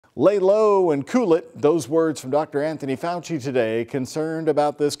Lay low and cool it. Those words from Dr. Anthony Fauci today, concerned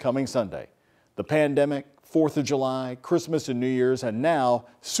about this coming Sunday. The pandemic, 4th of July, Christmas and New Year's, and now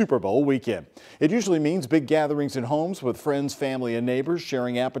Super Bowl weekend. It usually means big gatherings in homes with friends, family, and neighbors,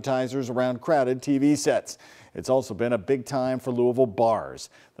 sharing appetizers around crowded TV sets. It's also been a big time for Louisville bars.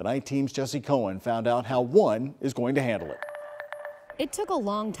 The Night Team's Jesse Cohen found out how one is going to handle it. It took a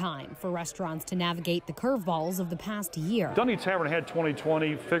long time for restaurants to navigate the curveballs of the past year. Dundee Tavern had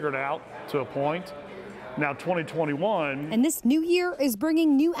 2020 figured out to a point. Now 2021. And this new year is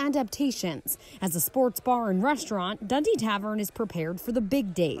bringing new adaptations. As a sports bar and restaurant, Dundee Tavern is prepared for the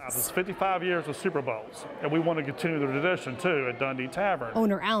big days. It's 55 years of Super Bowls, and we want to continue the tradition, too, at Dundee Tavern.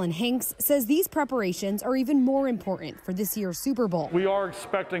 Owner Alan Hanks says these preparations are even more important for this year's Super Bowl. We are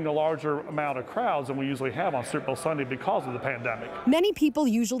expecting a larger amount of crowds than we usually have on Super Bowl Sunday because of the pandemic. Many people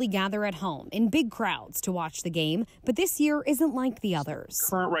usually gather at home in big crowds to watch the game, but this year isn't like the others.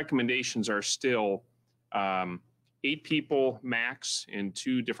 Current recommendations are still 8 people max in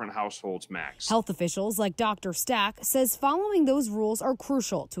 2 different households max. Health officials like Dr. Stack says following those rules are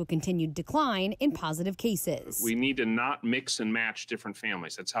crucial to a continued decline in positive cases. We need to not mix and match different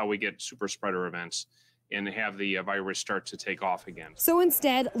families. That's how we get super spreader events and have the virus start to take off again. So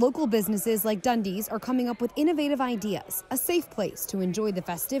instead, local businesses like Dundee's are coming up with innovative ideas, a safe place to enjoy the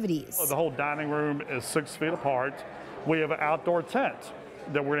festivities. The whole dining room is 6 feet apart. We have an outdoor tent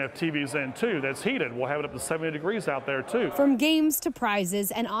that we're going to have TVs in, too, that's heated. We'll have it up to 70 degrees out there, too. From games to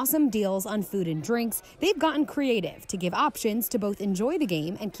prizes and awesome deals on food and drinks, they've gotten creative to give options to both enjoy the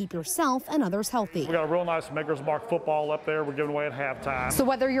game and keep yourself and others healthy. We got a real nice Maker's Mark football up there we're giving away at halftime. So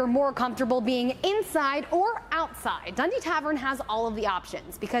whether you're more comfortable being inside or outside, Dundee Tavern has all of the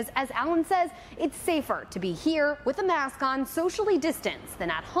options because, as Alan says, it's safer to be here with a mask on, socially distanced,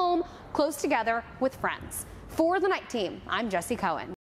 than at home, close together with friends. For the Night Team, I'm Jesse Cohen.